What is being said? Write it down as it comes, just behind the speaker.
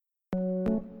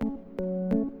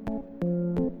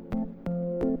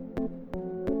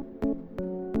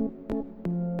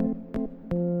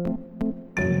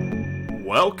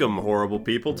Welcome, horrible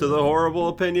people, to the Horrible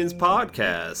Opinions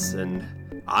podcast,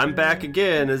 and I'm back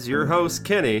again as your host,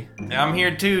 Kenny. I'm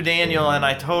here too, Daniel, and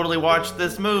I totally watched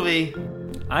this movie.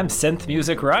 I'm Synth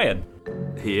Music Ryan.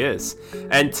 He is.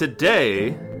 And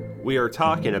today, we are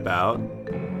talking about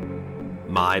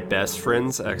My Best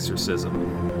Friend's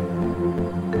Exorcism.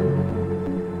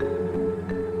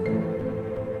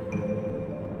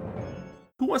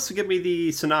 Who wants to give me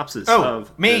the synopsis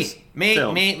of this film?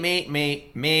 Me.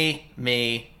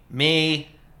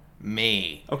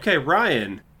 Okay,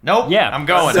 Ryan. Nope. Yeah, I'm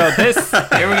going. So this...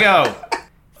 Here we go.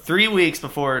 3 weeks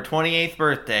before her 28th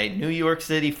birthday, New York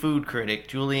City food critic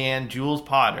Julianne Jules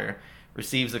Potter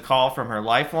receives a call from her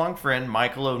lifelong friend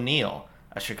Michael O'Neill,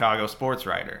 a Chicago sports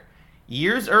writer.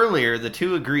 Years earlier, the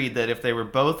two agreed that if they were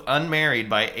both unmarried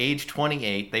by age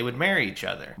 28, they would marry each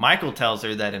other. Michael tells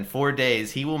her that in 4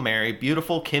 days he will marry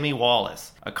beautiful Kimmy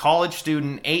Wallace, a college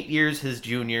student 8 years his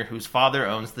junior whose father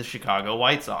owns the Chicago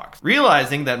White Sox.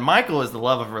 Realizing that Michael is the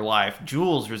love of her life,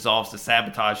 Jules resolves to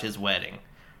sabotage his wedding.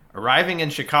 Arriving in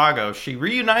Chicago, she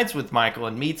reunites with Michael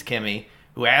and meets Kimmy,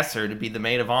 who asks her to be the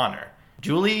maid of honor.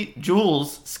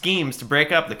 Jules schemes to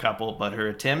break up the couple, but her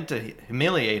attempt to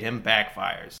humiliate him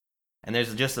backfires. And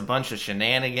there's just a bunch of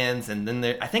shenanigans, and then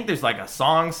I think there's like a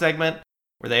song segment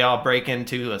where they all break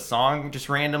into a song just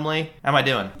randomly. How am I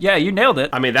doing? Yeah, you nailed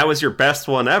it. I mean, that was your best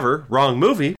one ever. Wrong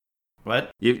movie. What?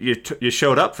 You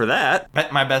showed up for that.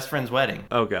 At my best friend's wedding.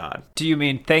 Oh, God. Do you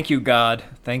mean, thank you, God.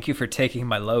 Thank you for taking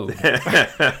my load. You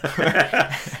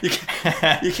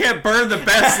can't burn the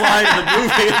best line of the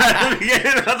movie at the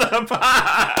beginning of the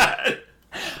pod.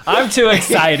 I'm too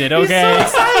excited, okay?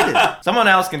 He's so excited. Someone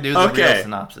else can do the Okay. real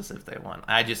synopsis if they want.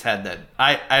 I just had that.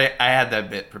 I had that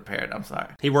bit prepared. I'm sorry.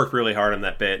 He worked really hard on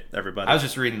that bit, everybody. I was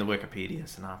just reading the Wikipedia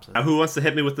synopsis. Now, who wants to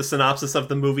hit me with the synopsis of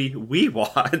the movie we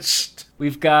watched?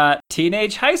 We've got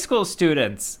teenage high school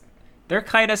students. They're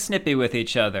kind of snippy with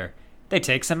each other. They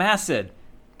take some acid.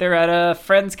 They're at a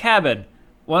friend's cabin.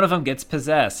 One of them gets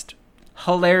possessed.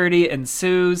 Hilarity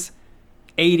ensues.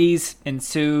 80s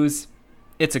ensues.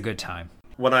 It's a good time.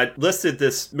 When I listed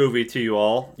this movie to you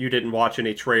all, you didn't watch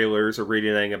any trailers or read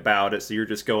anything about it, so you're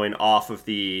just going off of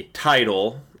the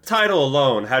title. Title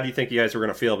alone, how do you think you guys are going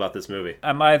to feel about this movie?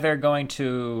 I'm either going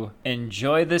to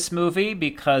enjoy this movie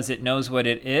because it knows what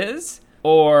it is,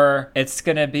 or it's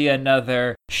going to be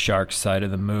another Shark Side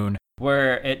of the Moon,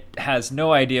 where it has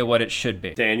no idea what it should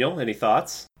be. Daniel, any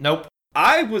thoughts? Nope.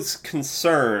 I was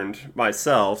concerned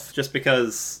myself, just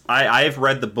because I've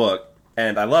read the book,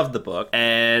 and I loved the book,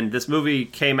 and this movie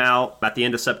came out at the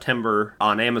end of September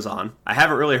on Amazon. I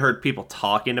haven't really heard people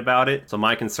talking about it, so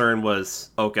my concern was,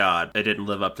 oh God, it didn't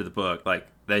live up to the book. Like,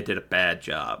 they did a bad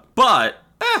job. But,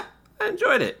 I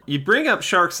enjoyed it. You bring up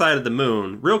Shark Side of the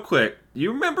Moon, real quick.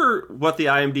 You remember what the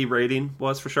IMDb rating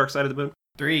was for Shark Side of the Moon?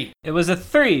 3. It was a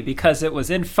 3 because it was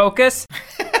in focus.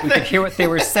 We could hear what they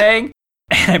were saying,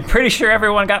 and I'm pretty sure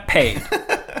everyone got paid.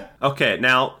 Okay,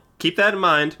 now, keep that in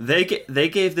mind. They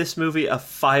gave this movie a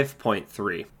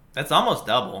 5.3. That's almost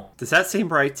double. Does that seem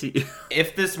right to you?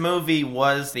 If this movie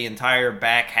was the entire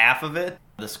back half of it,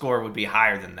 the score would be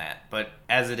higher than that. But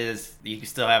as it is, you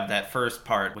still have that first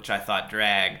part, which I thought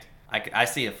dragged. I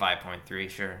see a 5.3,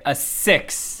 sure. A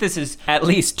 6. This is at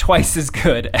least twice as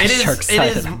good as Shark Side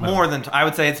It is of the Moon. more than, I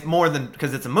would say it's more than,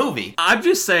 because it's a movie. I'm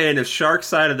just saying, if Shark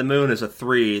Side of the Moon is a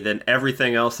 3, then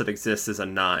everything else that exists is a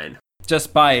 9.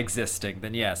 Just by existing,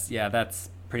 then yes. Yeah, that's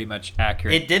pretty much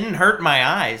accurate. It didn't hurt my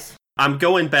eyes. I'm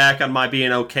going back on my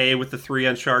being okay with the 3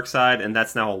 on Shark Side, and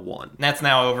that's now a 1. That's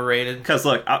now overrated. Because,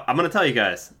 look, I'm going to tell you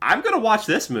guys, I'm going to watch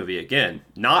this movie again.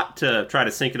 Not to try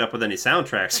to sync it up with any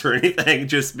soundtracks or anything,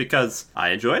 just because I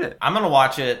enjoyed it. I'm going to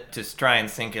watch it to try and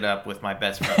sync it up with my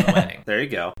best friend's wedding. There you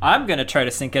go. I'm going to try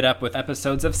to sync it up with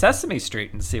episodes of Sesame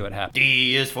Street and see what happens.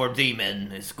 D is for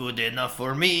demon. It's good enough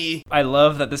for me. I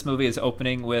love that this movie is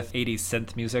opening with 80s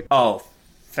synth music. Oh,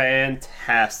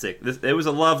 fantastic. It was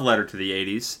a love letter to the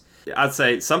 80s. I'd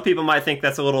say some people might think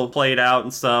that's a little played out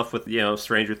and stuff with,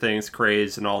 Stranger Things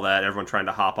craze and all that, everyone trying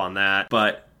to hop on that,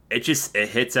 but it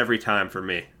hits every time for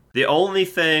me. The only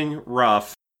thing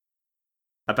rough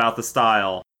about the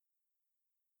style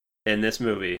in this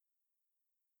movie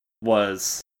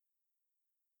was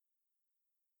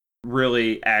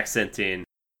really accenting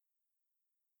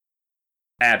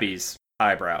Abby's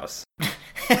eyebrows.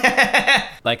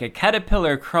 Like a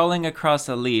caterpillar crawling across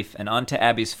a leaf and onto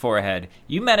Abby's forehead,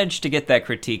 you managed to get that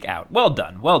critique out. Well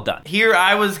done, well done. Here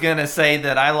I was gonna say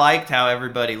that I liked how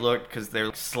everybody looked because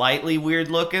they're slightly weird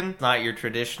looking. Not your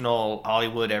traditional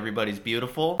Hollywood, everybody's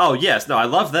beautiful. Oh, yes. No, I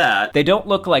love that. They don't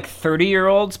look like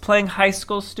 30-year-olds playing high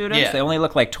school students. Yeah. They only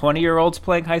look like 20-year-olds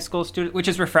playing high school students, which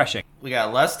is refreshing. We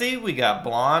got Lusty, we got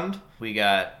Blonde, we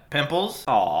got Pimples.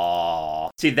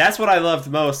 Aww. See, that's what I loved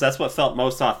most. That's what felt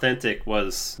most authentic,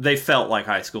 was they felt like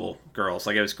high school girls.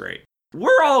 Like, it was great.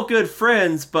 We're all good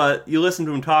friends, but you listen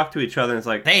to them talk to each other and it's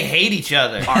like, They hate each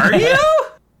other. are you?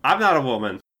 I'm not a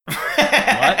woman.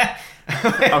 What?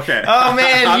 Okay. Oh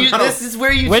man, this is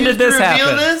where you When choose did this to reveal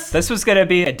happen? this? This was going to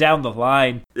be down the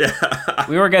line. Yeah.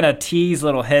 We were going to tease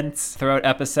little hints throughout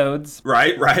episodes.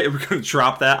 Right. We're going to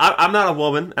drop that. I'm not a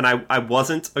woman, and I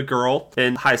wasn't a girl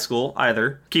in high school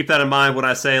either. Keep that in mind when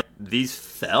I say these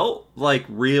felt like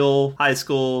real high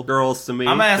school girls to me.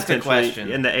 I'm gonna ask a potentially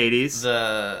question. In the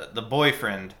 80s. The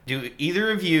boyfriend. Do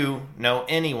either of you know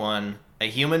anyone, a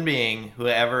human being, who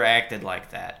ever acted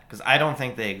like that? Because I don't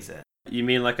think they exist. You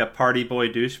mean like a party boy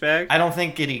douchebag? I don't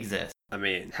think it exists. I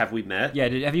mean, have we met? Yeah,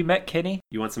 have you met Kenny?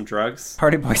 You want some drugs?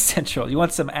 Party Boy Central. You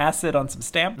want some acid on some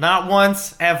stamp? Not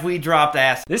once have we dropped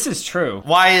acid. This is true.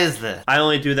 Why is this? I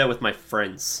only do that with my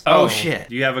friends. Oh shit.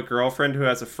 Do you have a girlfriend who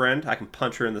has a friend? I can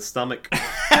punch her in the stomach.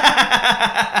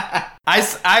 I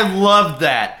loved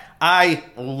that. I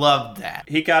loved that.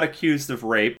 He got accused of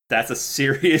rape. That's a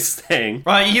serious thing.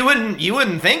 Well, you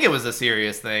wouldn't think it was a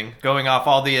serious thing, going off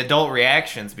all the adult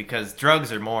reactions, because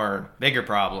drugs are bigger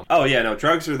problem. Oh yeah, no,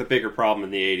 drugs are the bigger problem in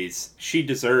the 80s. She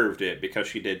deserved it because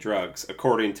she did drugs,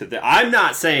 according to the... I'm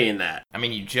not saying that. I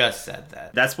mean, you just said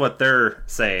that. That's what they're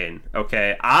saying,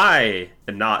 okay? I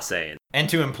am not saying. And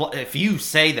to imply, if you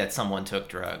say that someone took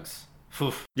drugs...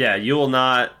 Oof. Yeah, you will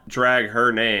not drag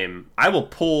her name. I will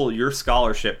pull your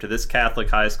scholarship to this Catholic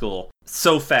high school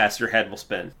so fast your head will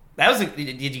spin. That was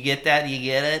did you get that? You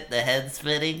get it? The head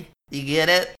spinning? You get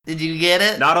it? Did you get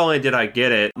it? Not only did I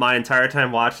get it, my entire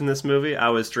time watching this movie, I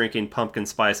was drinking pumpkin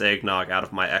spice eggnog out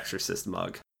of my Exorcist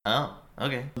mug. Oh,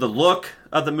 okay. The look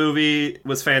of the movie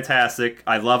was fantastic.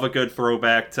 I love a good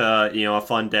throwback to, a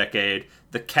fun decade.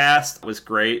 The cast was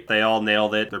great. They all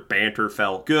nailed it. Their banter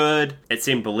felt good. It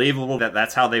seemed believable that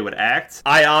that's how they would act.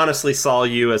 I honestly saw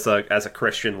you as a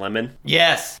Christian Lemon.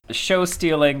 Yes. Show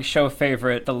stealing, show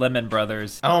favorite, the Lemon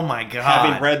Brothers. Oh my god.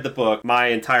 Having read the book, my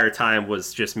entire time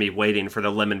was just me waiting for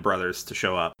the Lemon Brothers to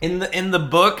show up. In the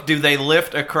book, do they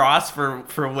lift a cross for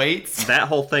weights? That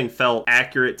whole thing felt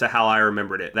accurate to how I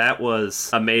remembered it. That was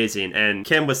amazing. And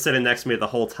Kim was sitting next to me the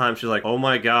whole time. She's like, oh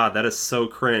my god, that is so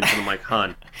cringe. And I'm like,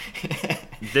 hun,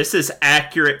 this is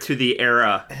accurate to the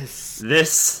era.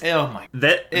 This... Oh my...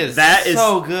 That is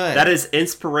so good. That is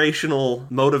inspirational,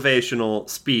 motivational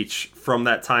speech from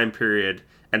that time period.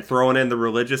 And throwing in the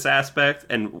religious aspect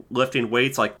and lifting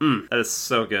weights, like, that is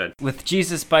so good. With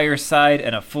Jesus by your side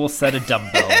and a full set of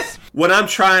dumbbells. When I'm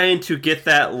trying to get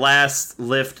that last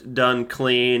lift done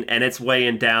clean and it's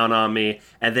weighing down on me,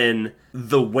 and then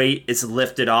the weight is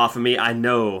lifted off of me, I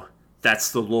know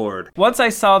that's the Lord. Once I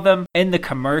saw them in the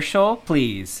commercial,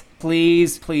 please,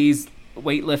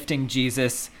 weightlifting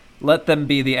Jesus, let them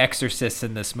be the exorcists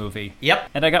in this movie. Yep.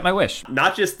 And I got my wish.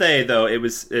 Not just they, though. It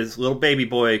was his little baby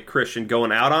boy, Christian,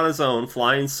 going out on his own,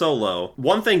 flying solo.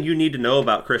 One thing you need to know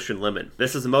about Christian Lemon.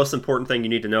 This is the most important thing you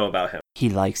need to know about him. He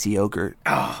likes yogurt.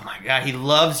 Oh my god, he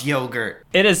loves yogurt.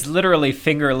 It is literally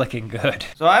finger licking good.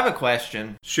 So I have a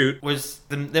question. Shoot. Was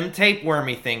them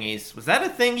tapewormy thingies, was that a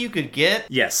thing you could get?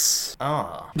 Yes.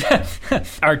 Oh.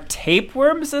 Are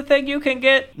tapeworms a thing you can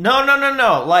get? No.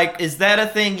 Like, is that a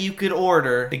thing you could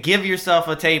order to give yourself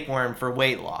a tapeworm for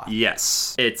weight loss?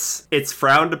 Yes. It's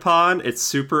frowned upon. It's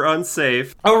super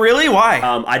unsafe. Oh, really? Why?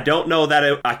 I don't know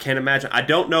that I can't imagine. I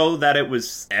don't know that it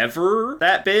was ever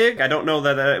that big. I don't know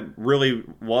that it really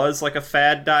was like a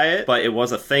fad diet, but it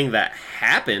was a thing that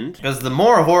happened. Because the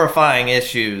more horrifying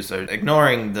issues, or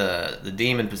ignoring the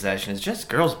demon possession, is just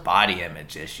girls' body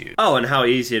image issues. Oh, and how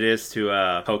easy it is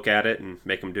to poke at it and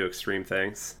make them do extreme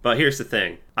things. But here's the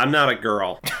thing. I'm not a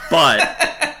girl, but...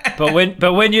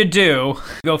 But when you do,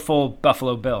 go full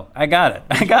Buffalo Bill. I got it.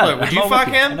 Would you fuck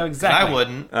him? I know exactly. I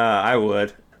wouldn't. I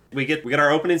would. We get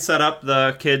our opening set up.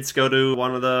 The kids go to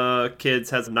one of the kids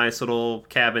has a nice little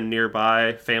cabin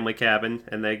nearby, family cabin,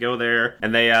 and they go there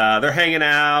and they're hanging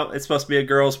out. It's supposed to be a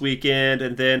girls' weekend,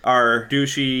 and then our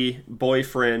douchey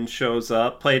boyfriend shows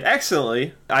up, played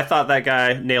excellently. I thought that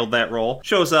guy nailed that role.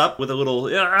 Shows up with a little,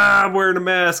 I'm wearing a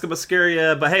mask, I'm gonna scare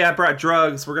you, but hey, I brought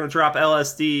drugs. We're gonna drop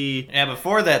LSD. Yeah,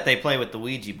 before that, they play with the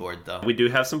Ouija board, though. We do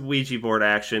have some Ouija board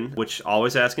action, which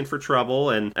always asking for trouble,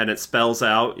 and it spells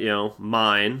out,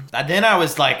 mine. Then I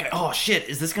was like, oh shit,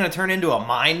 is this going to turn into a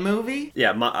mind movie?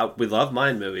 Yeah, we love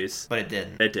mind movies. But it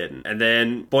didn't. It didn't. And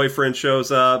then boyfriend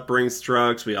shows up, brings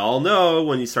drugs. We all know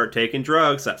when you start taking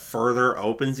drugs, that further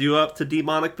opens you up to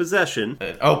demonic possession.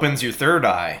 It opens your third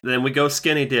eye. Then we go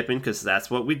skinny dipping because that's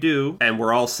what we do. And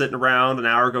we're all sitting around. An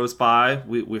hour goes by.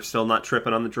 We're still not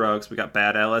tripping on the drugs. We got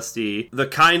bad LSD. The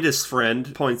kindest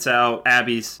friend points out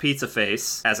Abby's pizza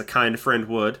face, as a kind friend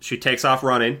would. She takes off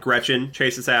running. Gretchen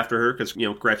chases after her because,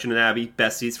 Gretchen and Abby,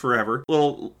 besties forever.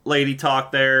 Little lady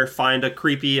talk there. Find a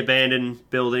creepy abandoned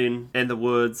building in the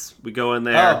woods. We go in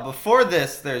there. Oh, before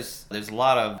this, there's a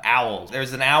lot of owls.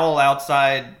 There's an owl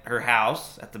outside her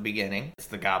house at the beginning. It's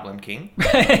the Goblin King.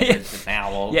 There's an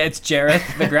owl. Yeah, it's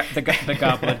Jareth, the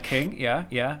Goblin King.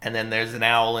 Yeah. And then there's an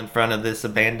owl in front of this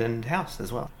abandoned house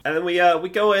as well. And then we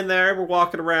go in there. We're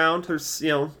walking around. There's,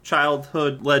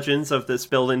 childhood legends of this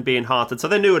building being haunted. So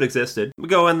they knew it existed. We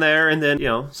go in there and then,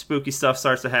 spooky stuff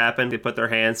starts to happen. They put their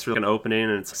hands through an opening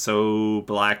and it's so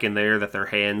black in there that their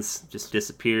hands just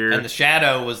disappear. And the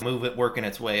shadow was working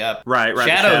its way up. Right.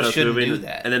 Shadows shouldn't do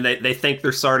that. And then they think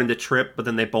they're starting to trip, but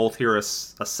then they both hear a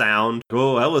sound.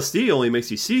 Oh, LSD only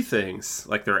makes you see things.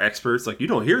 Like they're experts. Like, you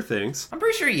don't hear things. I'm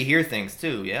pretty sure you hear things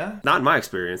too, yeah? Not in my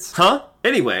experience. Huh?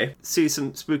 Anyway, see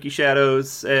some spooky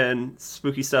shadows and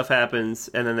spooky stuff happens,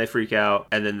 and then they freak out,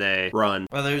 and then they run.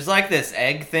 Well, there's like this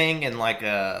egg thing and like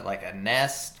a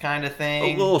nest kind of thing.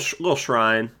 A little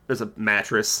shrine. There's a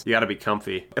mattress. You gotta be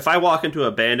comfy. If I walk into an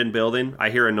abandoned building,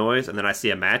 I hear a noise, and then I see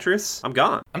a mattress, I'm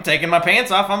gone. I'm taking my pants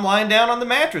off. I'm lying down on the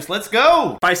mattress. Let's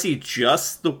go! If I see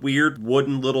just the weird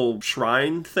wooden little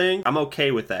shrine thing, I'm okay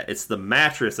with that. It's the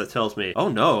mattress that tells me, oh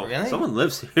no, really? Someone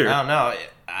lives here. I don't know.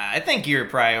 I think your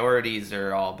priorities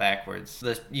are all backwards.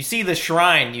 You see the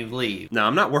shrine, you leave. No,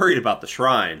 I'm not worried about the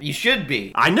shrine. You should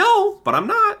be. I know, but I'm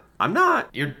not.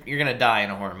 You're gonna die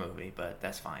in a horror movie, but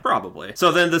that's fine. Probably.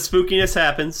 So then the spookiness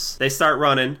happens. They start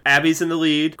running. Abby's in the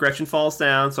lead. Gretchen falls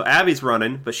down. So Abby's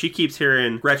running, but she keeps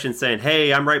hearing Gretchen saying,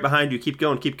 hey, I'm right behind you. Keep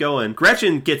going, keep going.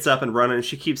 Gretchen gets up and running, and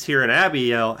she keeps hearing Abby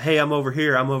yell, hey, I'm over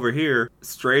here, I'm over here.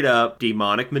 Straight up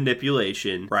demonic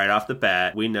manipulation. Right off the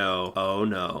bat, we know, oh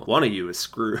no, one of you is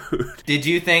screwed. Did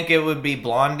you think it would be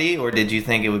Blondie, or did you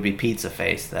think it would be Pizza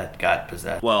Face that got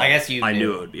possessed? Well, I guess I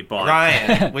knew it would be Blondie.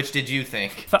 Ryan, which did you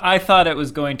think? I thought it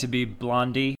was going to be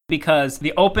Blondie because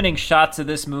the opening shots of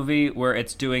this movie where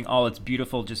it's doing all its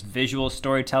beautiful just visual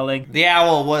storytelling. The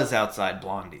owl was outside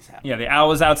Blondie's house. Yeah, the owl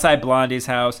was outside Blondie's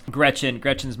house.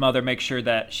 Gretchen's mother makes sure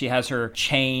that she has her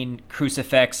chain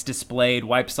crucifix displayed,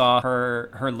 wipes off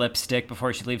her lipstick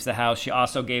before she leaves the house. She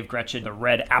also gave Gretchen the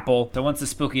red apple. So once the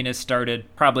spookiness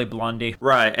started, probably Blondie.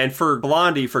 Right, and for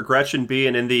Blondie, for Gretchen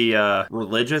being in the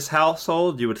religious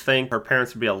household, you would think her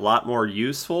parents would be a lot more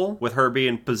useful with her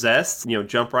being possessed,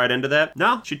 jump right into that.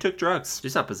 No, she took drugs.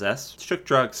 She's not possessed. She took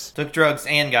drugs. Took drugs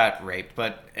and got raped,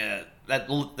 but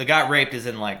the got raped is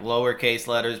in like lowercase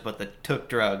letters, but the took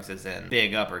drugs is in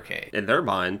big uppercase. In their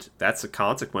mind, that's a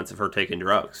consequence of her taking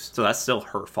drugs. So that's still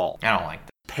her fault. I don't like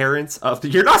that. Parents of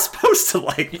you're not supposed to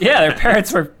like that. Yeah, their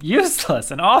parents were useless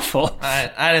and awful.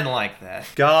 I didn't like that.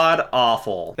 God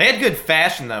awful. They had good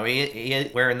fashion though.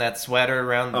 He wearing that sweater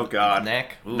around the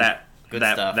neck. Ooh. Good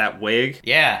stuff. That wig.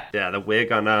 Yeah. Yeah, the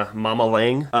wig on Mama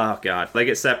Lang. Oh, God. They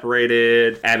get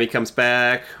separated. Abby comes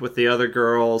back with the other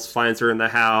girls, finds her in the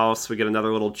house. We get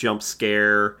another little jump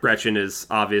scare. Gretchen is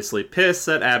obviously pissed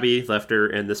that Abby left her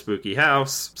in the spooky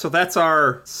house. So that's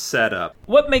our setup.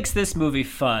 What makes this movie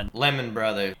fun? Lemon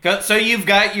Brothers. So you've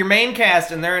got your main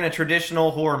cast, and they're in a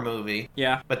traditional horror movie.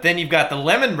 Yeah. But then you've got the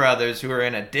Lemon Brothers, who are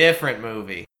in a different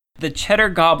movie. The Cheddar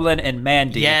Goblin and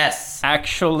Mandy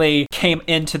actually came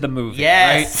into the movie,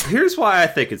 right? Here's why I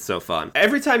think it's so fun.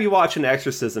 Every time you watch an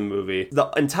Exorcism movie, the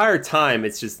entire time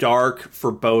it's just dark,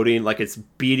 foreboding, like it's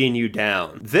beating you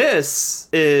down. This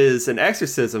is an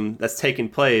exorcism that's taking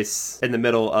place in the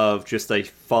middle of just a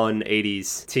fun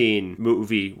 80s teen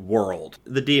movie world.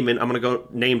 The demon, I'm going to go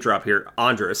name drop here,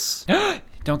 Andres.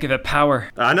 Don't give it power.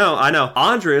 I know.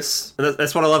 Andres,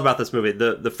 that's what I love about this movie.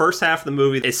 The first half of the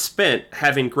movie is spent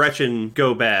having Gretchen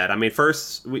go bad. I mean,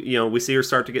 first, we see her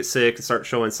start to get sick and start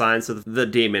showing signs of the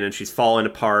demon, and she's falling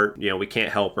apart. We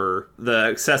can't help her.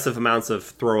 The excessive amounts of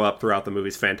throw up throughout the movie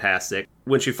is fantastic.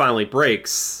 When she finally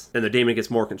breaks and the demon gets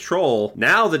more control,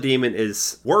 now the demon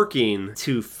is working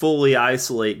to fully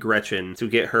isolate Gretchen to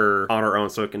get her on her own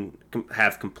so it can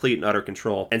have complete and utter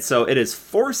control. And so it is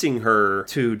forcing her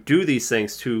to do these things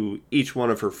things to each one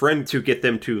of her friends to get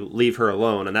them to leave her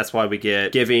alone. And that's why we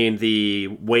get giving the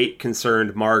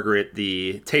weight-concerned Margaret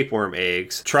the tapeworm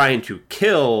eggs, trying to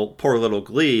kill poor little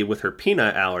Glee with her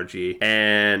peanut allergy,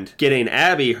 and getting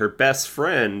Abby, her best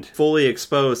friend, fully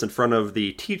exposed in front of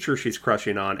the teacher she's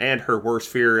crushing on, and her worst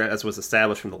fear, as was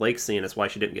established from the lake scene, is why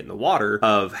she didn't get in the water,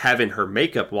 of having her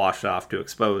makeup washed off to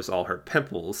expose all her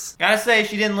pimples. Gotta say,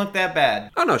 she didn't look that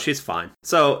bad. Oh no, she's fine.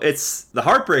 So it's the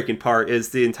heartbreaking part is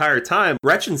the entire time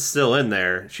Gretchen's still in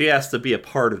there. She has to be a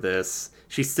part of this.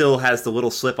 She still has the little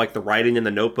slip, like the writing in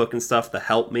the notebook and stuff, the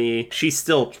help me. She's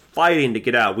still fighting to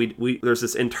get out. There's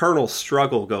this internal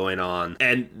struggle going on.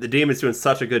 And the demon's doing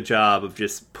such a good job of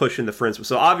just pushing the friends.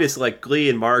 So obviously, like, Glee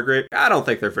and Margaret, I don't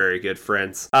think they're very good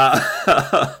friends.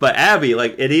 But Abby,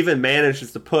 like, it even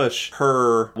manages to push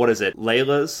her, what is it,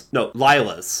 Lila's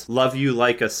Love You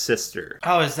Like a Sister.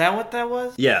 Oh, is that what that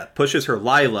was? Yeah, pushes her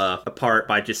Lila apart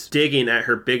by just digging at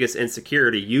her biggest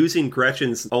insecurity, using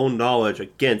Gretchen's own knowledge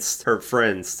against her friends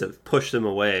to push them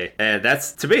away. And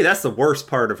that's, to me, that's the worst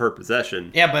part of her possession.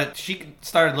 Yeah, but she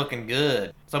started looking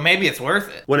good. So maybe it's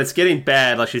worth it. When it's getting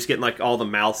bad, like she's getting like all the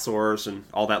mouth sores and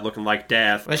all that looking like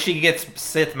death. But she gets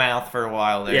Sith mouth for a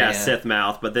while there. Yeah, Sith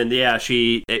mouth. But then, yeah,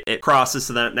 it crosses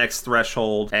to that next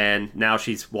threshold, and now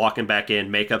she's walking back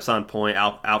in, makeup's on point,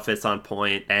 outfit's on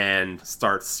point, and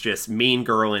starts just mean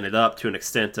girling it up to an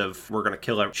extent of, we're gonna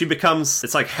kill her. She becomes,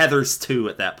 it's like Heather's 2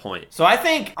 at that point. So I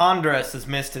think Andres has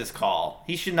missed his call.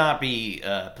 He should not be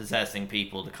possessing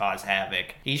people to cause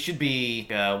havoc. He should be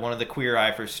one of the Queer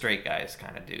Eye for Straight guys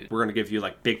kind of dude. We're gonna give you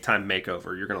like big time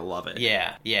makeover. You're gonna love it.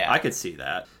 Yeah. I could see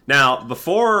that. Now,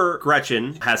 before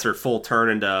Gretchen has her full turn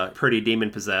into pretty demon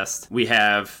possessed, we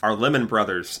have our Lemon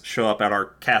Brothers show up at our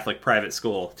Catholic private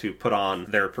school to put on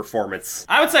their performance.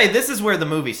 I would say this is where the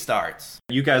movie starts.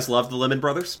 You guys love the Lemon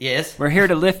Brothers? Yes. We're here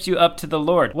to lift you up to the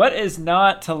Lord. What is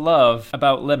not to love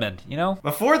about Lemon, you know?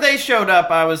 Before they showed up,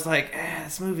 I was like,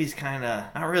 this movie's kind of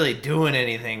not really doing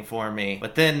anything for me.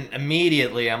 But then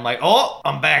immediately I'm like, oh,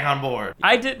 I'm back on board.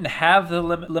 I didn't have the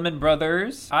Lemon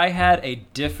Brothers. I had a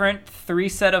different 3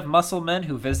 set of muscle men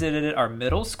who visited our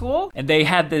middle school, and they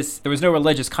had this, there was no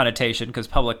religious connotation because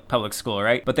public school,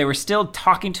 right? But they were still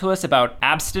talking to us about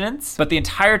abstinence, but the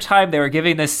entire time they were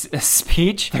giving this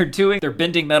speech, they're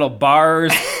bending metal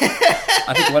bars.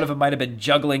 I think one of them might have been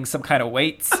juggling some kind of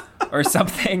weights or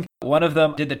something. One of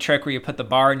them did the trick where you put the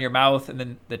bar in your mouth, and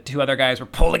then the 2 other guys were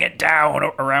pulling it down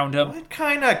around him. What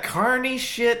kind of carny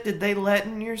shit did they let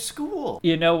in your school?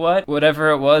 You know what?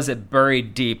 Whatever it was, it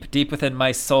buried deep within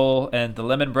my soul. And the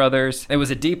Lemon Brothers, it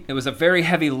was a very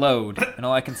heavy load. And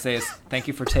all I can say is, thank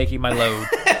you for taking my load.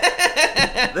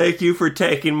 Thank you for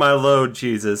taking my load,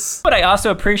 Jesus. What I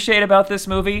also appreciate about this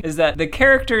movie is that the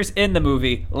characters in the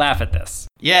movie laugh at this.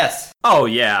 Yes. Oh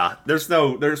yeah, there's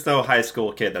no high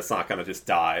school kid that's not gonna just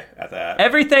die at that.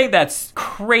 Everything that's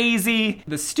crazy,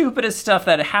 the stupidest stuff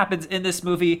that happens in this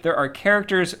movie, there are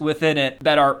characters within it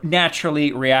that are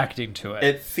naturally reacting to it.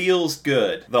 It feels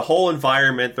good. The whole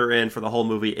environment they're in for the whole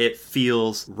movie, it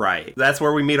feels right. That's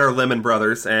where we meet our Lemon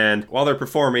Brothers, and while they're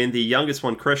performing, the youngest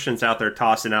one, Christian's out there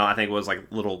tossing out, I think it was like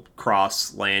little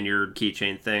cross lanyard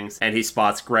keychain things, and he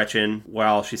spots Gretchen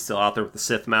while she's still out there with the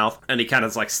Sith mouth, and he kind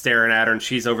of is like staring at her, and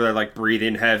she's over there like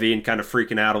breathing heavy and kind of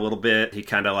freaking out a little bit. He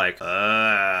kind of like,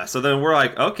 So then we're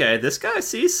like, okay, this guy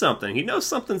sees something. He knows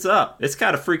something's up. It's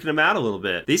kind of freaking him out a little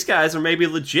bit. These guys are maybe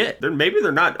legit. Maybe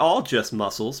they're not all just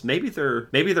muscles. Maybe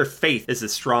their faith is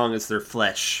as strong as their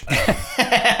flesh.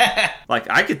 Like,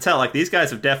 I could tell, like, these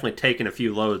guys have definitely taken a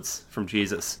few loads from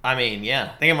Jesus. I mean,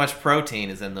 yeah. Think how much protein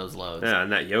is in those loads. Yeah,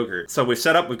 and that yogurt. So we've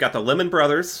got the Lemon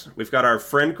Brothers. We've got our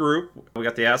friend group. We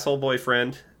got the asshole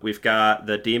boyfriend. We've got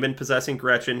the demon-possessing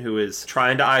Gretchen, who is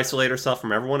trying to isolate herself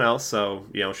from everyone else, so,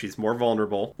 she's more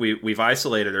vulnerable. We've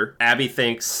isolated her. Abby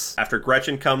thinks, after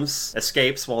Gretchen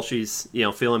escapes while she's,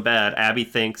 feeling bad, Abby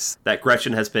thinks that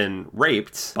Gretchen has been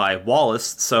raped by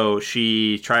Wallace, so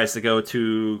she tries to go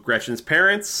to Gretchen's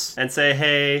parents and say,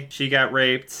 hey, she got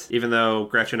raped, even though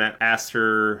Gretchen asked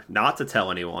her not to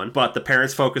tell anyone. But the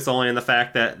parents focus only on the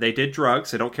fact that they did drugs.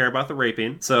 They don't care about the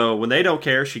raping. So when they don't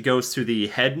care, she goes to the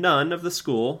head nun of the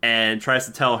school and tries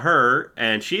to tell her,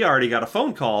 and she already got a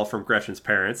phone call from Gretchen's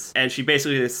parents, and she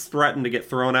basically is threatened to get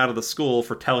thrown out of the school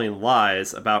for telling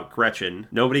lies about Gretchen.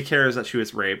 Nobody cares that she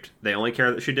was raped. They only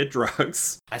care that she did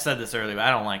drugs. I said this earlier, but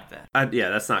I don't like that. Yeah,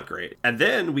 that's not great. And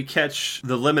then we catch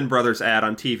the Lemon Brothers ad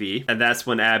on TV, and that's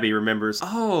when Abby remembers,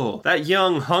 oh, that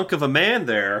young hunk of a man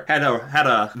there had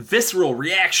a visceral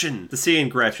reaction to seeing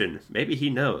Gretchen. Maybe he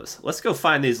knows. Let's go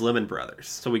find these Lemon Brothers.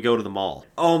 So we go to the mall.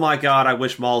 Oh my god, I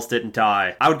wish malls didn't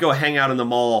die. I would go hang out in the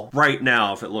mall right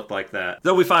now if it looked like that.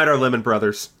 So we find our Lemon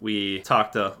Brothers. We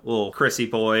talk to little Chrissy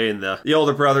boy, and the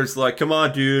older brother's like, come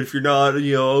on, dude, if you're not,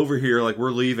 over here, like,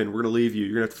 we're leaving. We're gonna leave you.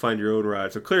 You're gonna have to find your own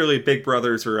ride. So clearly, big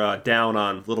brothers are down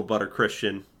on little brother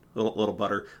Christian. Little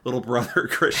brother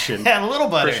Christian. Yeah, little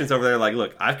butter. Christian's over there like,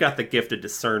 look, I've got the gift of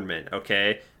discernment,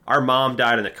 okay? Our mom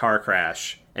died in a car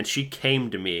crash, and she came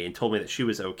to me and told me that she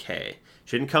was okay.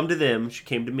 She didn't come to them, she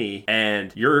came to me.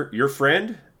 And your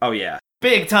friend? Oh, yeah.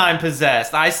 Big time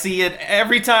possessed. I see it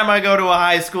every time I go to a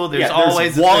high school. There's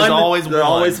always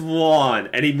one.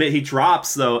 And he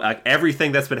drops, though, like,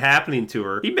 everything that's been happening to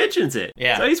her. He mentions it.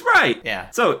 Yeah. So he's right.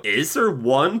 Yeah. So is there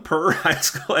one per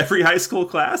every high school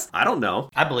class? I don't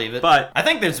know. I believe it. But I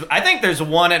think there's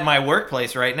one at my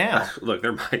workplace right now. Look,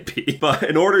 there might be. But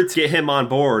in order to get him on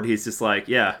board, he's just like,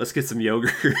 yeah, let's get some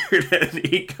yogurt. And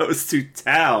he goes to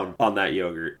town on that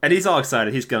yogurt. And he's all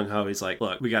excited. He's gung-ho. He's like,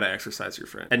 look, we got to exercise your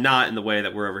friend. And not in the way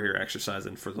that we're over here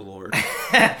exercising for the Lord.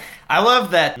 I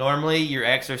love that normally your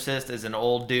exorcist is an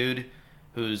old dude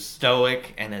who's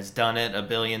stoic and has done it a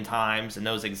billion times and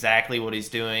knows exactly what he's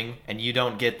doing, and you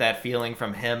don't get that feeling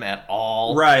from him at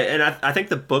all. Right, and I think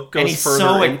the book goes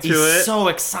further into it. He's so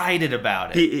excited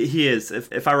about it. He is.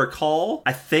 If I recall,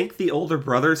 I think the older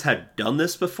brothers had done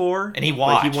this before. And he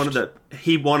watched. Like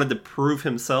he wanted to prove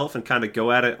himself and kind of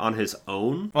go at it on his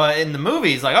own. Well, in the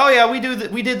movie, he's like, oh yeah, we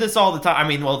did this all the time. I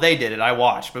mean, well, they did it. I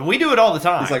watched. But we do it all the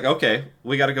time. He's like, okay,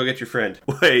 we got to go get your friend.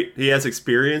 Wait, he has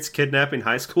experience kidnapping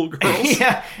high school girls?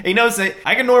 Yeah, he knows that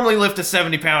I can normally lift a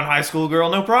 70-pound high school girl,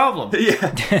 no problem.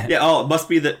 Yeah. Oh, it must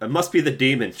be the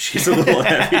demon. She's a little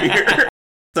heavier.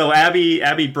 So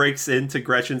Abby breaks into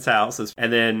Gretchen's house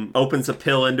and then opens a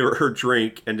pill into her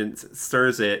drink and then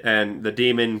stirs it, and the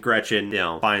demon Gretchen,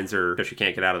 finds her because she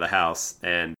can't get out of the house.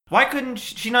 And why couldn't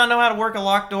she not know how to work a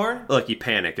locked door? Look, you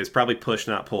panic. It's probably push,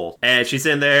 not pull. And she's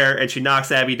in there, and she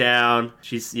knocks Abby down.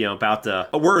 She's, about to...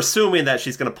 We're assuming that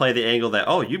she's going to play the angle that,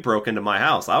 oh, you broke into my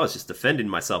house. I was just defending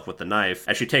myself with the knife.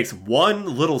 And she takes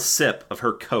one little sip of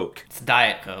her Coke. It's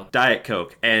Diet Coke. Diet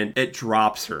Coke. And it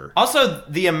drops her. Also,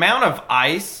 the amount of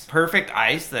ice, perfect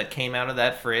ice, that came out of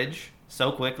that fridge so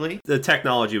quickly. The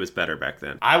technology was better back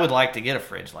then. I would like to get a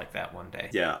fridge like that one day.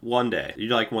 Yeah, one day.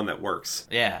 You'd like one that works.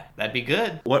 Yeah, that'd be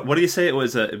good. What do you say it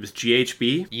was? It was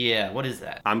GHB? Yeah, what is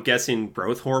that? I'm guessing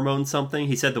growth hormone something.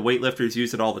 He said the weightlifters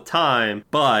use it all the time,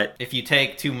 but... if you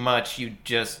take too much, you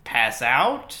just pass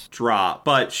out? Drop.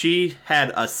 But she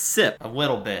had a sip. A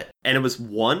little bit. And it was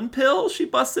one pill she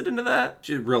busted into that?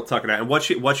 She's real tucking out. And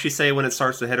what she say when it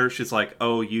starts to hit her? She's like,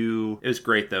 oh, you... It was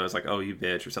great, though. It was like, oh, you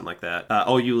bitch, or something like that.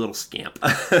 Oh, you little scamp.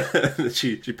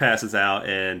 She passes out,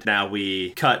 and now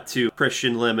we cut to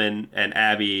Christian, Lemon, and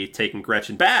Abby taking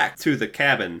Gretchen back to the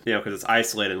cabin, because it's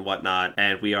isolated and whatnot,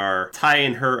 and we are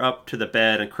tying her up to the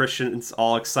bed, and Christian's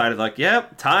all excited, like,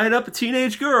 yep, tying up a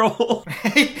teenage girl.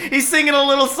 He's singing a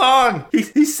little song.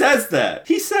 He says that.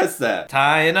 He says that.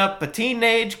 Tying up a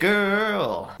teenage girl.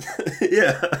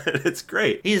 Yeah, it's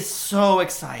great. He is so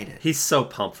excited. He's so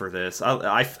pumped for this.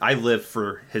 I live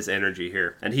for his energy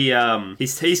here. And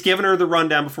he's giving her the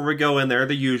rundown before we go in there,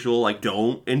 the usual, like,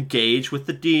 don't engage with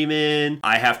the demon.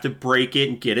 I have to break it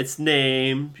and get its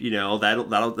name.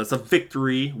 That's a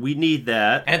victory. We need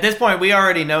that. And at this point, we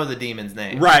already know the demon's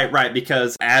name. Right,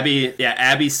 because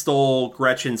Abby stole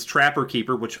Gretchen's Trapper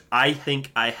Keeper, which I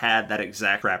think I had that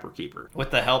exact Trapper Keeper.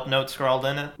 With the help note scrawled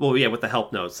in it? Well, yeah, with the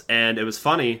help notes. And it was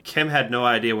funny, Kim had no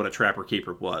idea what a Trapper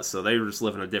Keeper was, so they were just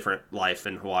living a different life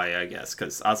in Hawaii, I guess,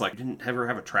 because I was like, you didn't ever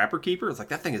have a Trapper Keeper? It's like,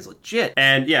 that thing is legit.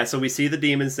 And yeah, so we see the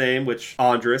demon's name, which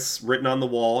Andres, written on the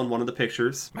wall in one of the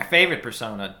pictures. My favorite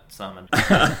persona summoned.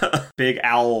 Big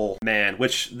owl man,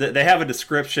 which they have a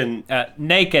description.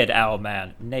 Naked owl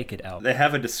man. Naked owl. They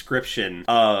have a description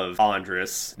of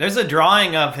Andres. There's a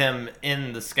drawing of him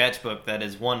in the sketchbook that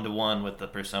is 1-to-1 with the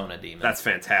persona demon. That's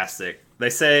fantastic. They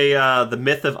say the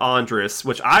myth of Andres,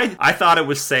 which I thought it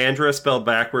was Sandra spelled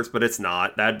backwards, but it's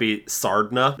not. That'd be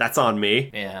Sardna. That's on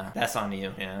me. Yeah, that's on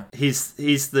you, yeah.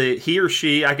 He or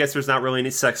she, I guess there's not really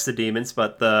any sex to demons,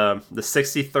 but the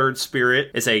 63rd spirit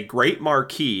is a great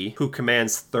marquis who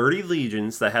commands 30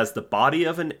 legions that has the body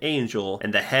of an angel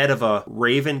and the head of a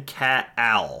raven cat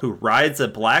owl who rides a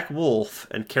black wolf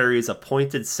and carries a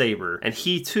pointed saber. And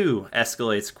he, too,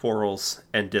 escalates quarrels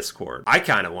and discord. I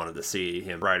kind of wanted to see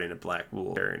him riding a black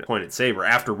well, carrying a pointed saber.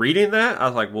 After reading that, I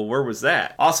was like, well, where was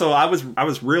that? Also, I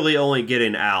was really only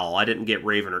getting Owl. I didn't get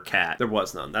Raven or Cat. There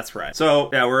was none. That's right. So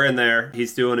yeah, we're in there.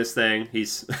 He's doing his thing.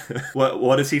 He's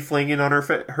what is he flinging on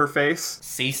her face?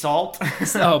 Sea salt.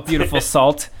 Oh, beautiful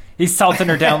salt. He's salting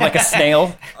her down like a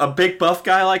snail. A big buff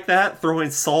guy like that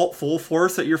throwing salt full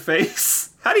force at your face.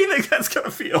 How do you think that's gonna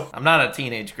feel? I'm not a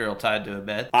teenage girl tied to a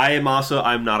bed. I'm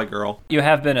not a girl. You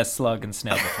have been a slug and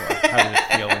snail before. How did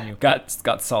it feel when you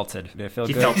got salted? Did it feel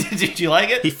good? Did you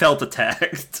like it? He felt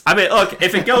attacked. I mean, look,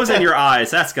 if it goes in your eyes,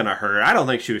 that's gonna hurt. I don't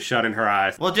think she was shutting her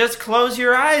eyes. Well, just close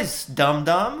your eyes,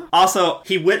 dum-dum. Also,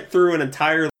 he went through an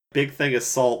entire big thing of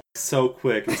salt so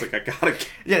quick. It's like,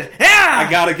 I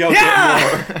gotta go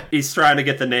get more. He's trying to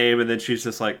get the name, and then she's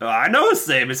just like, oh, I know his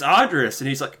name. It's Andres. And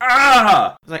he's like,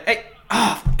 ah! He's like, hey,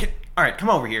 all right, come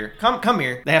over here. Come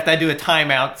here. They have to do a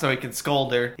timeout so he can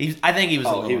scold her. I think he was a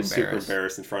little embarrassed. Super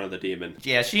embarrassed in front of the demon.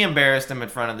 Yeah, she embarrassed him in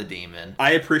front of the demon.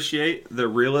 I appreciate the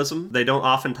realism. They don't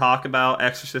often talk about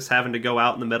exorcists having to go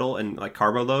out in the middle and like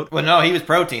carbo load. Well, no, he was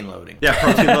protein loading. Yeah,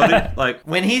 protein loading. Like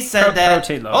when he said that,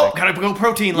 protein loading. Oh, gotta go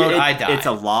protein load. I died. It's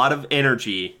a lot of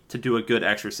energy to do a good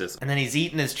exorcism. And then he's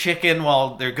eating his chicken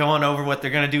while they're going over what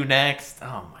they're gonna do next.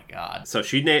 Oh my god. So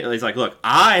he's like, look,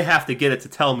 I have to get it to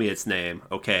tell me its name,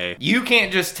 okay? You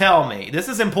can't just tell me. This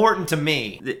is important to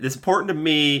me. It's important to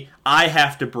me. I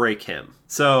have to break him.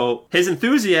 So his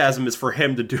enthusiasm is for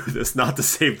him to do this, not to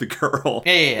save the girl.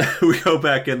 Yeah. We go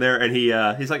back in there, and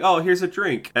he's like, oh, here's a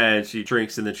drink. And she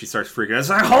drinks, and then she starts freaking out. It's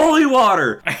like, holy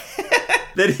water!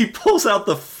 Then he pulls out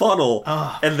the funnel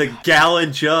and the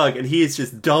gallon jug, and he is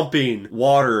just dumping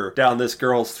water down this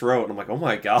girl's throat. And I'm like, oh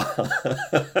my god.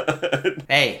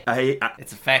 Hey,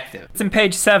 it's effective. It's in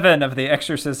page 7 of the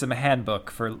Exorcism handbook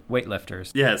for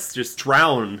weightlifters. Yes, just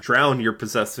drown your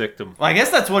possessed victim. Well, I guess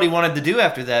that's what he wanted to do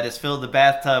after that, is fill the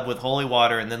bathtub with holy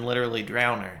water and then literally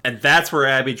drown her. And that's where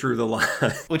Abby drew the line.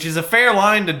 Which is a fair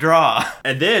line to draw.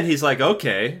 And then he's like,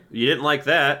 okay, you didn't like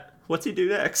that. What's he do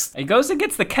next? He goes and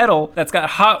gets the kettle that's got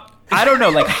hot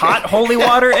holy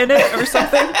water in it or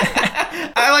something.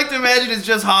 I like to imagine it's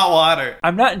just hot water.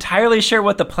 I'm not entirely sure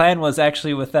what the plan was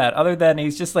actually with that, other than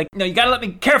he's just like, no, you gotta let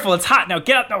me, careful, it's hot now,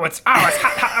 get up, no, it's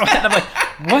hot. And I'm like,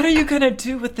 what are you gonna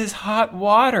do with this hot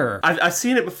water? I've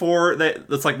seen it before, that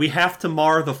it's like, we have to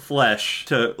mar the flesh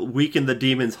to weaken the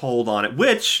demon's hold on it,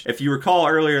 which, if you recall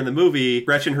earlier in the movie,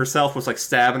 Gretchen herself was like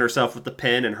stabbing herself with the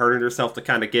pen and hurting herself to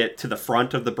kind of get to the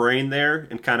front of the brain there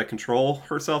and kind of control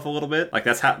herself a little bit. Like,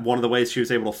 that's one of the ways she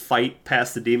was able to fight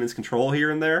past the demon's control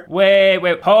here and there. Wait,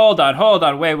 hold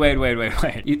on, wait.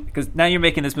 Because now you're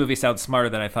making this movie sound smarter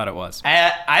than I thought it was.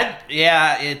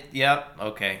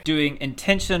 Okay. Doing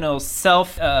intentional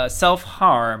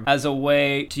self-harm as a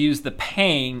way to use the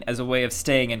pain as a way of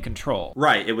staying in control.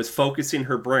 Right, it was focusing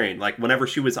her brain. Like, whenever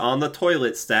she was on the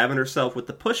toilet stabbing herself with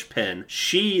the push pin,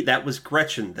 that was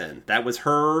Gretchen then. That was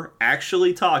her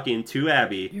actually talking to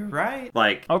Abby. You're right.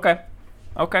 Like,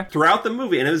 Okay. Throughout the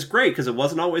movie, and it was great because it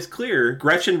wasn't always clear.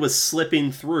 Gretchen was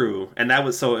slipping through, and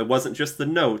so it wasn't just the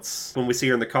notes. When we see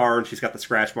her in the car and she's got the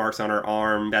scratch marks on her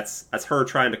arm, that's her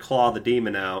trying to claw the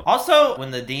demon out. Also,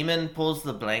 when the demon pulls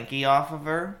the blankie off of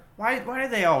her, why do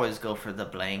they always go for the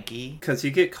blankie? Because you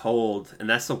get cold, and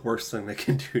that's the worst thing they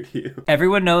can do to you.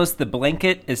 Everyone knows the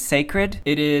blanket is sacred.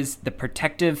 It is the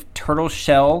protective turtle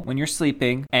shell when you're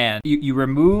sleeping, and you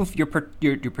remove your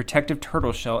protective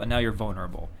turtle shell, and now you're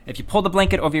vulnerable. If you pull the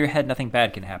blanket over your head, nothing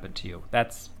bad can happen to you.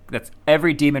 That's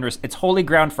every demon. It's holy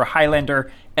ground for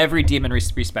Highlander. Every demon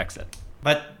respects it.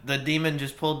 But the demon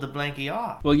just pulled the blankie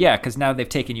off. Well, yeah, because now they've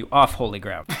taken you off holy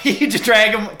ground. You just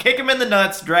kick him in the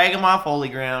nuts, drag him off holy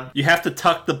ground. You have to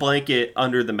tuck the blanket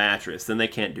under the mattress. Then they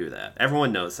can't do that.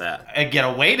 Everyone knows that. And get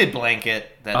a weighted blanket.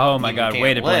 Oh my god,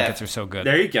 weighted blankets are so good.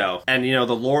 There you go. And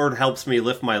the Lord helps me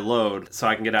lift my load so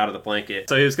I can get out of the blanket.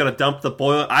 So he was going to dump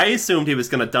I assumed he was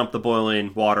going to dump the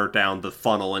boiling water down the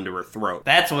funnel into her throat.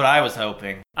 That's what I was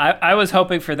hoping. I was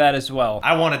hoping for that as well.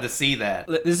 I wanted to see that.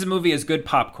 This movie is good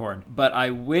popcorn, but I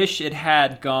wish it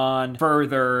had gone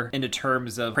further into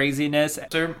terms of craziness.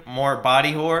 More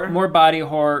body horror? More body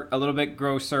horror, a little bit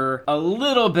grosser, a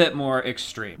little bit more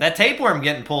extreme. That tapeworm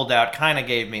getting pulled out kind of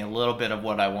gave me a little bit of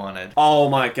what I wanted. Oh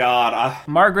my god.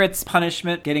 Margaret's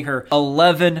punishment, getting her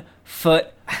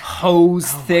 11-foot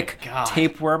hose-thick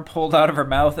tapeworm pulled out of her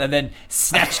mouth and then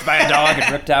snatched by a dog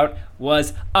and ripped out,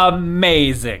 was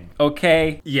amazing,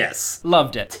 okay? Yes.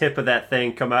 Loved it. Tip of that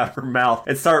thing come out of her mouth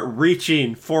and start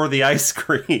reaching for the ice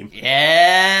cream.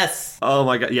 Yes. Oh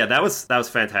my god. Yeah, that was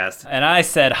fantastic. And I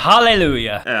said,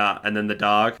 hallelujah. Yeah, and then the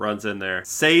dog runs in there.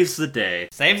 Saves the day.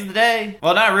 Saves the day.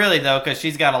 Well, not really, though, because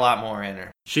she's got a lot more in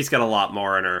her. She's got a lot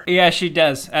more in her. Yeah, she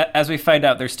does. As we find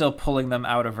out, they're still pulling them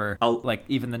out of her, like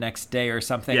even the next day or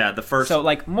something. Yeah, the first. So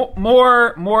like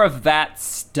more of that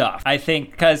stuff. I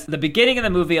think because the beginning of the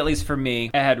movie, at least for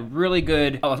me, I had really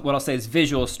good what I'll say is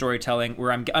visual storytelling,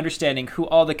 where I'm understanding who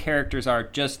all the characters are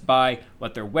just by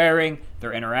what they're wearing,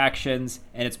 their interactions,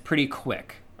 and it's pretty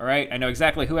quick. All right, I know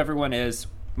exactly who everyone is.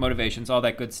 Motivations, all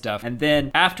that good stuff. And then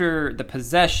after the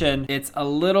possession, it's a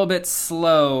little bit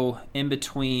slow in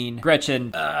between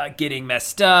Gretchen getting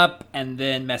messed up and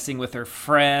then messing with her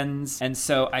friends. And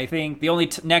so I think the only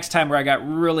next time where I got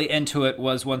really into it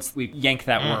was once we yanked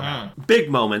that worm out. Big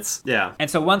moments, yeah.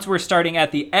 And so once we're starting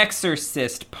at the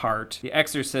exorcist part, the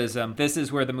exorcism, this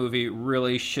is where the movie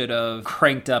really should have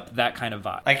cranked up that kind of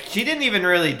vibe. Like, she didn't even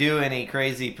really do any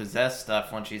crazy possessed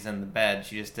stuff when she's in the bed.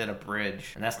 She just did a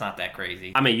bridge, and that's not that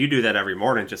crazy. I mean, you do that every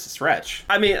morning just to stretch.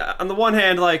 I mean, on the one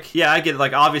hand, like, yeah, I get it.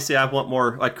 Like, obviously, I want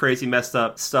more, like, crazy messed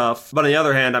up stuff. But on the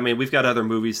other hand, I mean, we've got other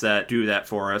movies that do that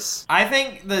for us. I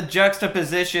think the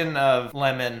juxtaposition of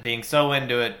Lemon being so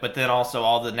into it, but then also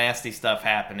all the nasty stuff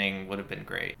happening would have been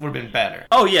great. Would have been better.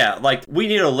 Oh, yeah. Like, we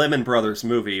need a Lemon Brothers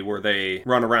movie where they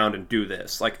run around and do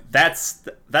this. Like, that's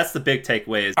the big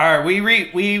takeaway. All right,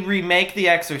 we remake The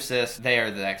Exorcist. They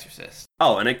are The Exorcist.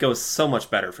 Oh, and it goes so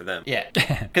much better for them. Yeah,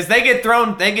 because they get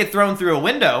thrown through a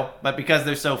window, but because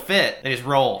they're so fit, they just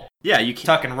roll. Yeah, you can't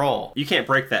tuck and roll. You can't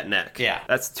break that neck. Yeah.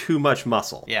 That's too much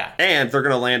muscle. Yeah. And they're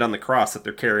going to land on the cross that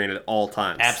they're carrying at all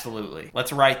times. Absolutely.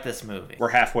 Let's write this movie. We're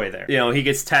halfway there. You know, he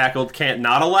gets tackled,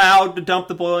 not allowed to dump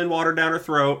the boiling water down her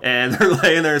throat, and they're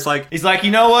laying there. It's like, he's like,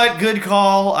 you know what? Good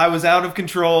call. I was out of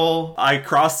control. I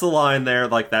crossed the line there.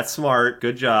 Like, that's smart.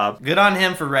 Good job. Good on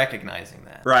him for recognizing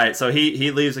that. Right, so he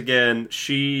leaves again.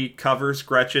 She covers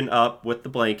Gretchen up with the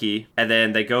blankie, and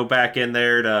then they go back in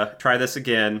there to try this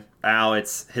again. Now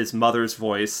it's his mother's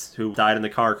voice, who died in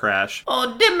the car crash.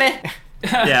 Oh, Jimmy.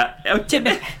 Yeah. Oh,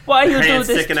 Jimmy, why you do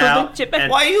this to me, Jimmy?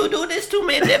 Why you do this to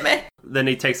me, Jimmy? Then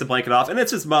he takes the blanket off, and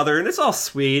it's his mother, and it's all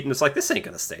sweet, and it's like, this ain't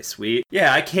gonna stay sweet.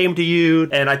 Yeah, I came to you,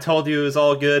 and I told you it was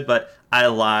all good, but I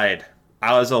lied.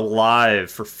 I was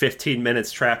alive for 15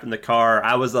 minutes trapped in the car.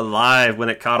 I was alive when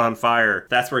it caught on fire.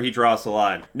 That's where he draws the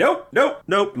line. Nope.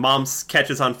 Mom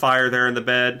catches on fire there in the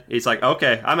bed. He's like,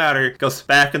 okay, I'm out of here. Goes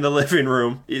back in the living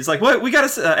room. He's like, what?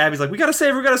 Abby's like, we gotta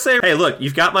save her. Hey, look,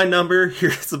 you've got my number.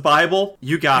 Here's the Bible.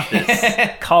 You got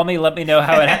this. Call me, let me know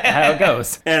how it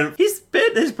goes. And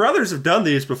his brothers have done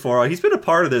these before. He's been a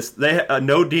part of this.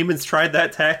 No Demons tried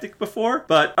that tactic before,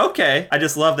 but okay. I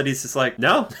just love that he's just like,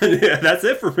 no, that's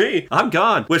it for me. I'm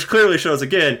gone. Which clearly shows,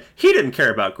 again, he didn't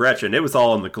care about Gretchen. It was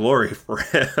all in the glory for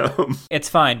him. It's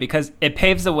fine, because it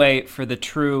paves the way for the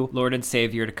true Lord and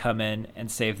Savior to come in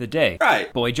and save the day.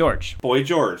 Right. Boy George.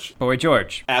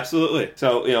 Absolutely.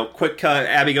 So, quick cut.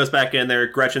 Abby goes back in there.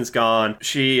 Gretchen's gone.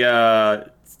 She,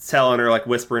 telling her, like,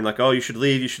 whispering, like, oh, you should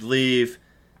leave.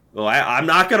 Well, I'm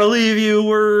not gonna leave you.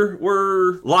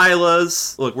 We're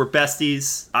Lila's. Look, we're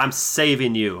besties. I'm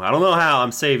saving you. I don't know how.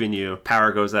 I'm saving you.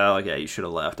 Power goes out. Like, yeah, you should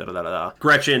have left.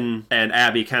 Gretchen and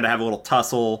Abby kind of have a little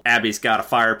tussle. Abby's got a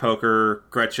fire poker.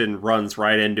 Gretchen runs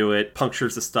right into it,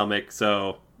 punctures the stomach.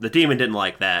 So the demon didn't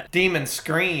like that. Demon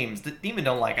screams. The demon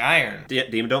don't like iron.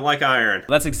 Demon don't like iron.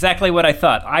 That's exactly what I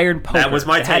thought. Iron poker. That was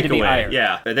my takeaway. be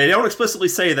Yeah. They don't explicitly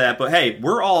say that, but hey,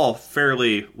 we're all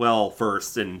fairly well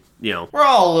versed in, we're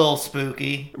all a little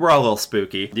spooky.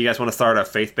 Do you guys want to start a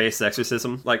faith-based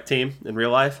exorcism like team in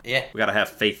real life? Yeah. We gotta have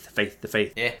faith.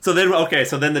 Yeah. So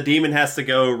then the demon has to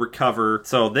go recover.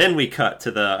 So then we cut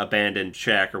to the abandoned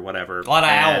shack or whatever. A lot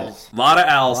of owls. A lot of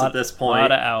owls at this point. A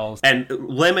lot of owls. And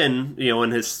Lemon,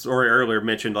 in his story earlier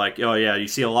mentioned, like, oh yeah, you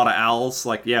see a lot of owls.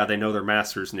 Like, yeah, they know their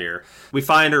master's near. We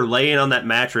find her laying on that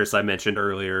mattress I mentioned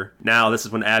earlier. Now this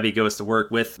is when Abby goes to work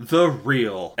with the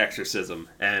real exorcism.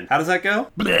 And how does that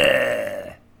go? Bleh.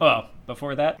 Well,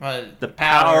 before that, the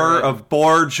power of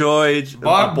Boy George.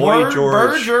 Power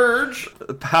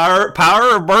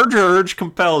of George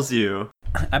compels you.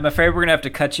 I'm afraid we're gonna have to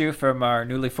cut you from our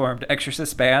newly formed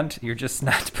exorcist band. You're just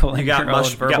not pulling your own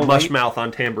verbal You got mush weight. mouth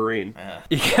on tambourine.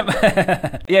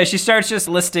 Yeah, she starts just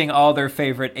listing all their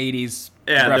favorite 80s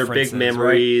Yeah, their references, big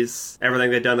memories,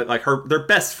 everything they've done, like their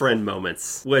best friend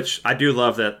moments, which I do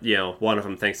love that, one of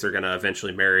them thinks they're going to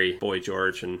eventually marry Boy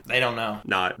George and They don't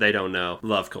know. they don't know.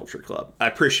 Love Culture Club. I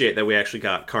appreciate that we actually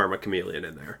got Karma Chameleon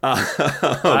in there.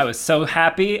 I was so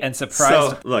happy and surprised.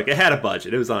 So, look, it had a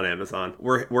budget. It was on Amazon.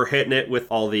 We're hitting it with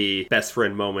all the best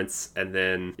friend moments, and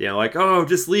then, like, oh,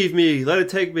 just leave me. Let it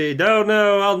take me.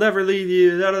 No, I'll never leave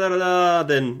you. Da, da, da, da, da.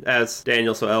 Then, as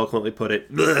Daniel so eloquently put it,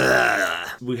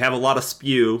 we have a lot of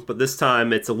spew, but this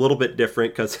time it's a little bit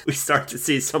different because we start to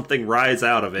see something rise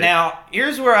out of it. Now,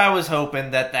 here's where I was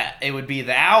hoping that it would be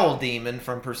the owl demon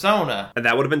from Persona. And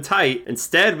that would have been tight.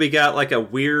 Instead, we got like a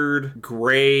weird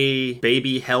gray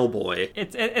baby Hellboy.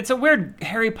 It's a weird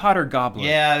Harry Potter goblin.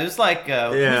 Yeah, it was like,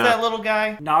 who's that little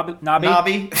guy? Nobby?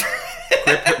 Nobby.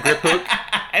 Grip Hook?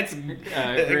 It's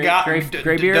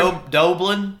Greybeard?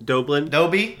 Doblin?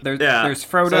 Dobie? There's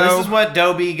Frodo. So this is what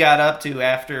Dobie got up to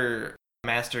after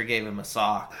Master gave him a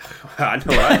sock. I know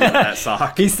that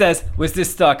sock. He says, with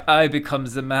this sock, I become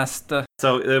the master.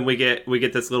 So then we get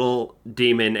this little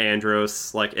demon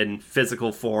Andros, like in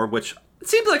physical form, which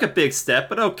seems like a big step,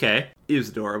 but okay. He was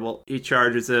adorable. He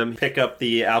charges him, pick up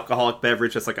the alcoholic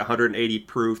beverage that's like 180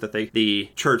 proof that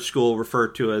the church school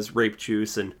referred to as rape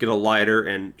juice, and get a lighter,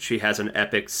 and she has an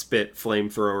epic spit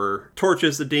flamethrower,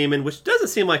 torches the demon, which doesn't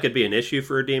seem like it'd be an issue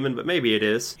for a demon, but maybe it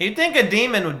is. You'd think a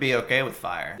demon would be okay with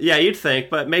fire. Yeah, you'd think,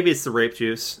 but maybe it's the rape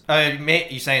juice.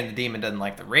 You saying the demon doesn't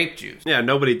like the rape juice? Yeah,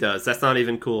 nobody does. That's not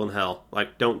even cool in hell.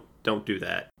 Like, don't do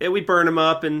that. Yeah, we burn him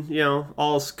up, and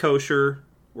all's kosher.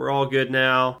 We're all good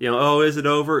now. Oh, is it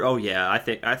over? Oh, yeah, I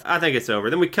think it's over.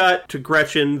 Then we cut to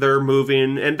Gretchen. They're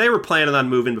moving, and they were planning on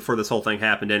moving before this whole thing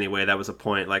happened anyway. That was a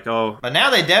point. Like, oh. But now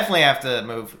they definitely have to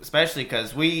move, especially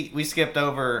because we skipped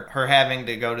over her having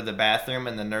to go to the bathroom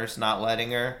and the nurse not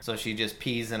letting her, so she just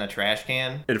pees in a trash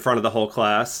can. In front of the whole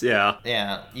class, yeah.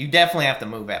 Yeah, you definitely have to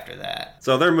move after that.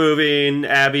 So they're moving.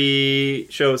 Abby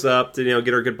shows up to,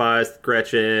 get her goodbyes to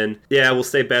Gretchen. Yeah, we'll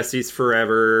stay besties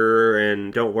forever,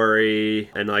 and don't worry.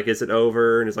 And like, is it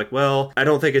over? And it's like, well, I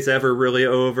don't think it's ever really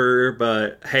over,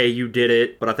 but hey, you did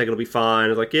it, but I think it'll be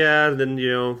fine. It's like, yeah, and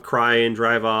then, cry and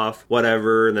drive off,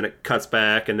 whatever. And then it cuts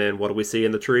back, and then what do we see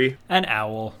in the tree? An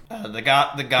owl. The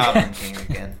Goblin King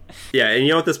again. Yeah, and you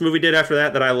know what this movie did after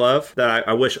that I love? That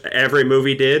I wish every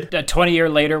movie did? 20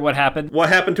 years later, what happened? What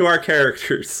happened to our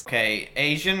characters? Okay,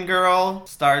 Asian girl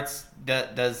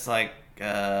does like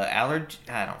allergy.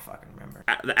 I don't fucking remember.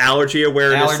 The allergy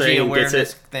awareness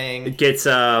thing. Gets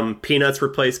peanuts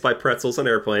replaced by pretzels on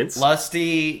airplanes.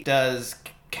 Lusty does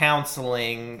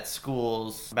counseling at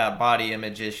schools about body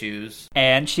image issues.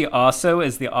 And she also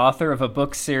is the author of a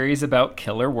book series about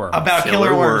killer worms. About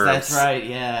killer worms, that's right,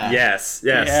 yeah. Yes.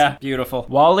 Yeah, beautiful.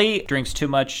 Wally drinks too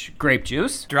much grape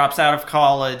juice. Drops out of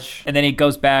college. And then he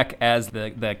goes back as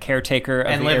the caretaker of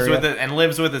and the lives area. and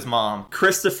lives with his mom.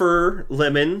 Christopher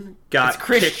Lemon got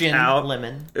kicked out.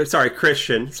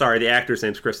 Christian. Sorry, the actor's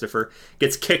name's Christopher.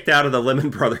 Gets kicked out of the Lemon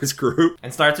Brothers group.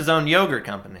 And starts his own yogurt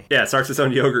company. Yeah, starts his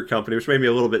own yogurt company, which made me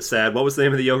a little bit sad. What was the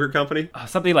name of the yogurt company?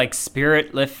 Something like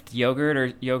Spirit Lift Yogurt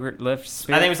or Yogurt Lift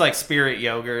Spirit. I think it was like Spirit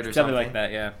Yogurt or something. Like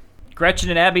that, yeah. Gretchen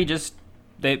and Abby just...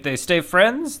 They stay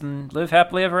friends and live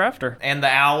happily ever after. And the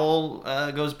owl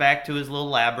goes back to his little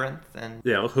labyrinth and...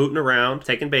 hooting around,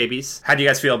 taking babies. How do you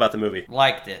guys feel about the movie?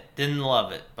 Liked it. Didn't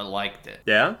love it, but liked it.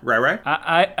 Yeah? Right?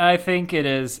 I think it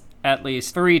is at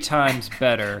least 3 times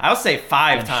better. I would say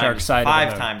 5 times. Shark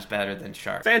 5 times better than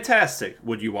Shark. Fantastic.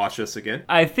 Would you watch this again?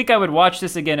 I think I would watch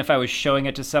this again if I was showing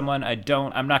it to someone.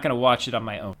 I'm not going to watch it on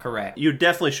my own. Correct. You'd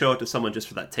definitely show it to someone just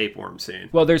for that tapeworm scene.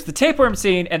 Well, there's the tapeworm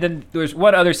scene, and then there's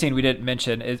one other scene we didn't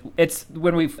mention. It's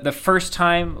when the first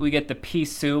time we get the pea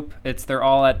soup. They're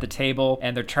all at the table,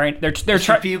 and they're trying.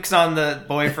 She pukes on the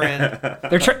boyfriend.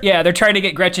 They're trying to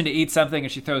get Gretchen to eat something,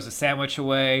 and she throws a sandwich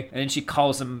away, and then she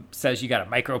calls him, says, "You got a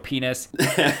micro penis."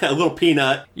 A little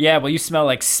peanut. Yeah, well, you smell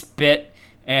like spit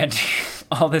and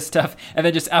all this stuff. And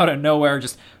then just out of nowhere,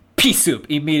 just pea soup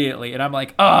immediately. And I'm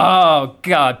like, oh,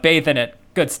 God, bathe in it.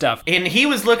 Good stuff. And he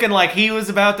was looking like he was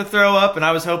about to throw up, and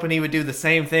I was hoping he would do the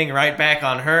same thing right back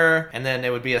on her, and then it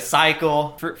would be a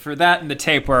cycle. For that and the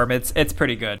tapeworm, it's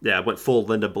pretty good. Yeah, it went full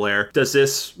Linda Blair. Does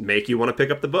this make you want to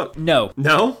pick up the book? No.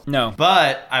 No? No.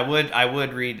 But I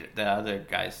would read the other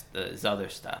guys, his other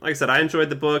stuff. Like I said, I enjoyed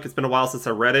the book. It's been a while since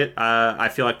I read it. I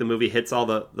feel like the movie hits all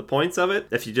the points of it.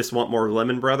 If you just want more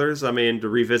Lemon Brothers, to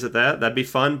revisit that'd be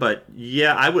fun. But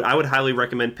yeah, I would highly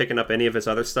recommend picking up any of his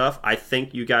other stuff. I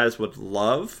think you guys would love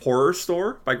love Horror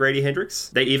Store by Grady Hendrix.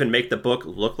 They even make the book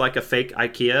look like a fake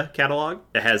IKEA catalog.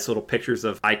 It has little pictures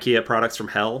of IKEA products from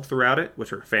hell throughout it,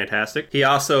 which are fantastic. He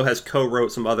also has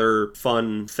co-wrote some other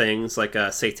fun things like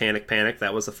Satanic Panic.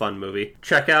 That was a fun movie.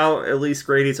 Check out at least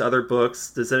Grady's other books.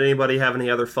 Does anybody have any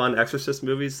other fun Exorcist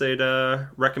movies they'd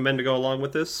recommend to go along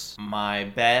with this? My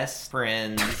best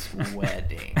friend's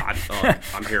wedding.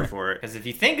 I'm here for it. Because if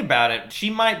you think about it, she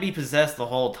might be possessed the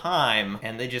whole time,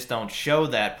 and they just don't show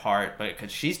that part, but because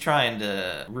she's trying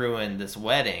to ruin this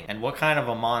wedding. And what kind of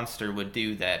a monster would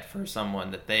do that for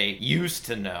someone that they used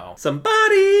to know?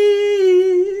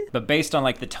 Somebody! But based on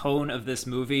like the tone of this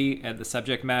movie and the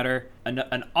subject matter,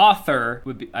 an author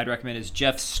I'd recommend is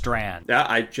Jeff Strand. Yeah,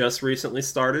 I just recently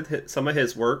started some of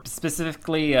his work.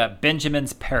 Specifically,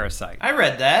 Benjamin's Parasite. I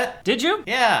read that. Did you?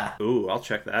 Yeah. Ooh, I'll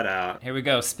check that out. Here we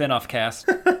go, spin-off cast.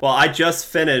 Well, I just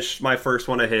finished my first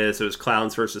one of his. It was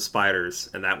Clowns vs. Spiders,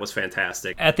 and that was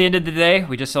fantastic. At the end of the day,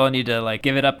 we just all need to like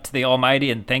give it up to the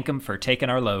Almighty and thank him for taking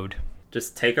our load.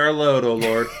 Just take our load, oh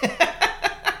Lord.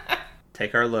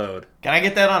 Take our load. Can I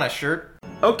get that on a shirt?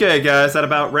 Okay, guys, that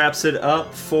about wraps it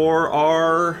up for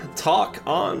our talk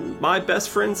on my best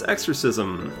friend's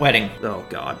exorcism. Wedding. Oh,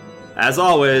 God. As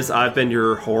always, I've been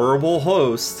your horrible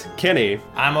host, Kenny.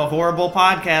 I'm a horrible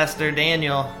podcaster,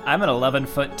 Daniel. I'm an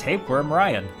 11-foot tapeworm,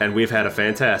 Ryan. And we've had a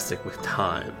fantastic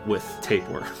time with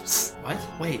tapeworms. What?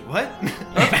 Wait, what?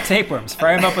 Tapeworms.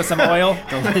 Fry them up with some oil.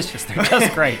 Delicious. They're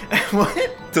just great.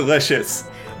 What? Delicious.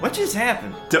 What just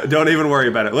happened? Don't even worry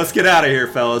about it. Let's get out of here,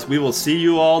 fellas. We will see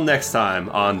you all next time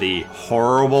on the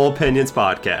Horrible Opinions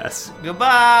Podcast.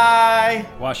 Goodbye!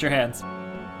 Wash your hands.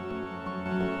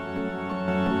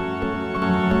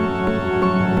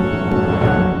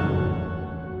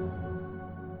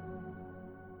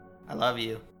 I love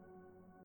you.